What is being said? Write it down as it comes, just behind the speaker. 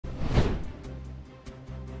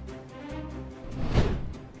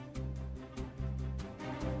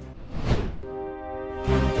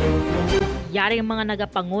yaring mga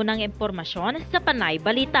nagapangunang impormasyon sa Panay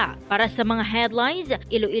Balita. Para sa mga headlines,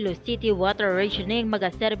 Iloilo City water rationing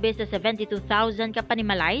maga-serbe sa 72,000 ka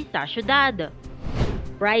panimalay sa siyudad.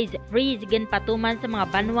 Price freeze ginpatuman sa mga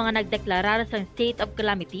banwa nga nagdeklarar sa State of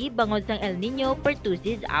Calamity bangod sa El Niño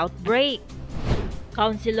pertussis outbreak.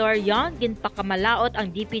 Councilor Young, gin-pakamalaot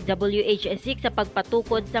ang DPWH sa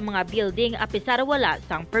pagpatukod sa mga building apisar wala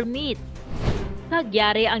sang permit.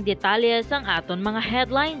 Nagyari ang detalye sang aton mga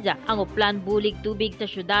headlines. Ang uplan bulig tubig sa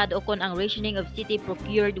syudad o kon ang rationing of city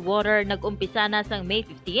procured water nag-umpisa na sang May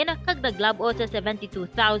 15 kag naglabot sa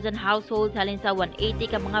 72,000 households halin sa 180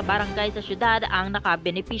 ka mga barangay sa syudad ang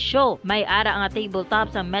nakabenepisyo. May ara ang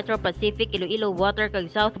tabletop sa Metro Pacific Iloilo Water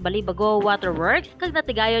kag South Balibago Waterworks kag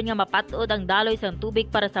natigayon nga mapatuod ang daloy sang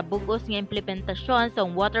tubig para sa bugos nga implementasyon sa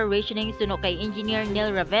water rationing suno kay Engineer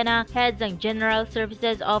Neil Ravena, head sang General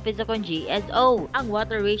Services Office o GSO. Ang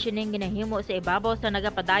water rationing ginahimo sa ibabaw sa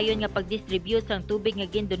nagapadayon nga pagdistribute sang tubig nga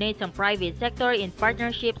gindonate sa private sector in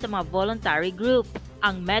partnership sa mga voluntary groups.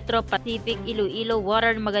 Ang Metro Pacific Iloilo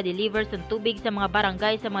Water maga-deliver sang tubig sa mga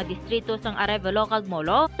barangay sa mga distrito sang Arevalo kag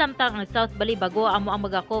Molo, samtang ang South Balibago amo ang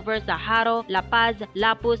maga-cover sa Haro, La Paz,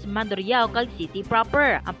 Lapus, Mandurriao kag City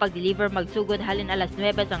proper. Ang pag-deliver magsugod halin alas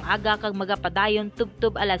 9 sang aga kag magapadayon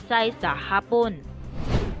tubtub alas 6 sa hapon.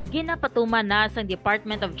 Ginapatuman na sang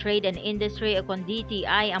Department of Trade and Industry o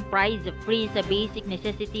DTI ang price freeze sa basic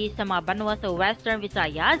necessities sa mga banwa sa Western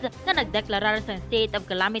Visayas na nagdeklarar sang State of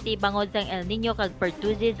Calamity bangod sang El Niño kag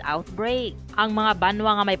pertussis outbreak. Ang mga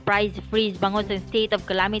banwa nga may price freeze bangod sang State of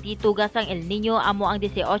Calamity tugas sang El Niño amo ang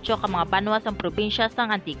 18 ka mga banwa sang probinsya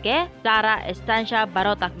sang Antique, Sara, Estancia,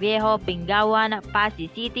 Barotac Viejo, Pingawan,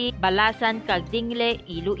 Pasig City, Balasan kag Dingle,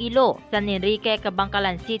 Iloilo, San Enrique,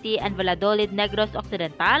 Cabangcalan City and Valladolid, Negros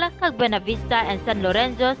Occidental kag Buenavista and San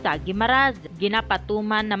Lorenzo sa Guimaras.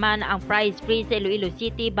 Ginapatuman naman ang price freeze sa Iloilo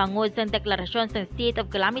City bangod sa deklarasyon sa State of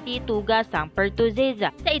Calamity tugas sang pertussis.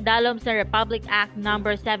 Sa idalom sa Republic Act No.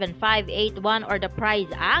 7581 or the Price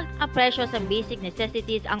Act, ang presyo sa basic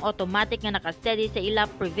necessities ang automatic nga nakasteady sa ila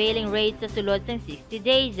prevailing rate sa sulod sang 60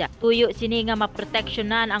 days. Tuyo sini nga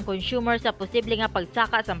maproteksyonan ang consumer sa posible nga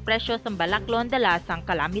pagsaka sa presyo sa balaklon dala sang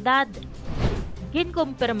kalamidad.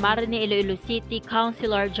 Ginkumpirmar ni Iloilo City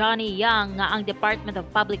Councilor Young nga ang Department of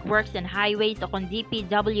Public Works and Highways o kon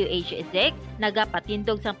DPWH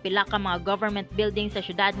nagapatindog sang pila ka mga government buildings sa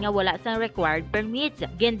syudad nga wala sang required permits.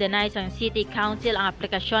 Gin-deny sang City Council ang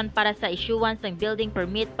aplikasyon para sa issuance ng building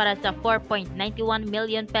permit para sa 4.91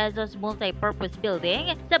 million pesos multi-purpose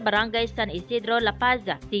building sa Barangay San Isidro, La Paz.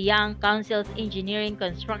 Si Young, Council's Engineering,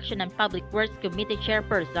 Construction and Public Works Committee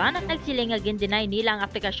Chairperson, nagsiling nga gin-deny nila ang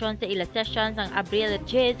aplikasyon sa ila session sang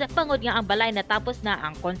bldg bangod nga ang balay natapos na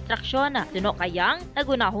ang konstruksyon. Suno kayang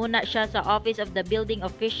nagunahuna siya sa Office of the Building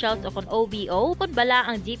Officials o kon OBO kung bala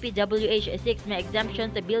ang DPWH 6 may exemption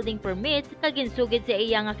sa building permits kag ginsugid sa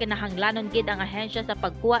iya nga kinahanglanon gid ang ahensya sa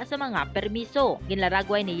pagkuha sa mga permiso.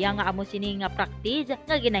 Ginlaragway niya nga amo sini nga practice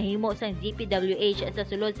nga ginahimo sa DPWH sa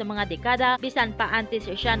sulod sa mga dekada bisan pa antes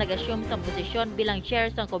siya nag-assume sa posisyon bilang chair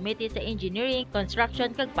sa Committee sa Engineering,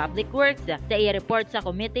 Construction kag Public Works. Sa iya report sa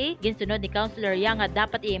committee, ginsunod ni Councilor Young nga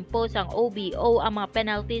dapat i-impose ang OBO ang mga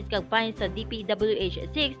penalties kag fines sa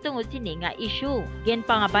DPWH 6 tungod sini nga issue.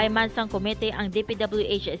 Ginpangabay man sang komite ang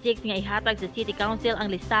DPWH 6 nga ihatag sa City Council ang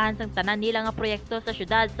listahan sang tanan nila nga proyekto sa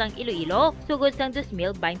syudad sang Iloilo sugod sang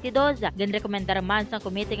 2022. Ginrekomendar man sang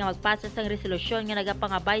komite nga magpasa sang resolusyon nga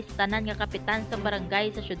nagapangabay sa tanan nga kapitan sa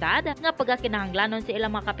barangay sa syudad nga pagakinahanglanon sa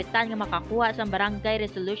ilang mga kapitan nga makakuha sang barangay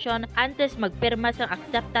resolution antes magpirma sang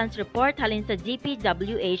acceptance report halin sa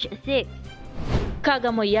DPWH 6.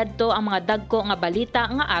 Kagamoyadto ang mga dagko nga balita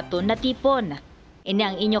nga aton natipon. Ini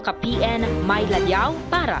ang inyo ka-PN Mai Ladiao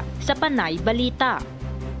para sa Panay Balita.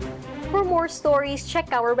 For more stories,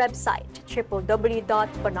 check our website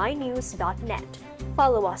www.panaynews.net.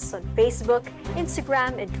 Follow us on Facebook,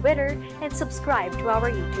 Instagram, and Twitter, and subscribe to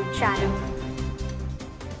our YouTube channel.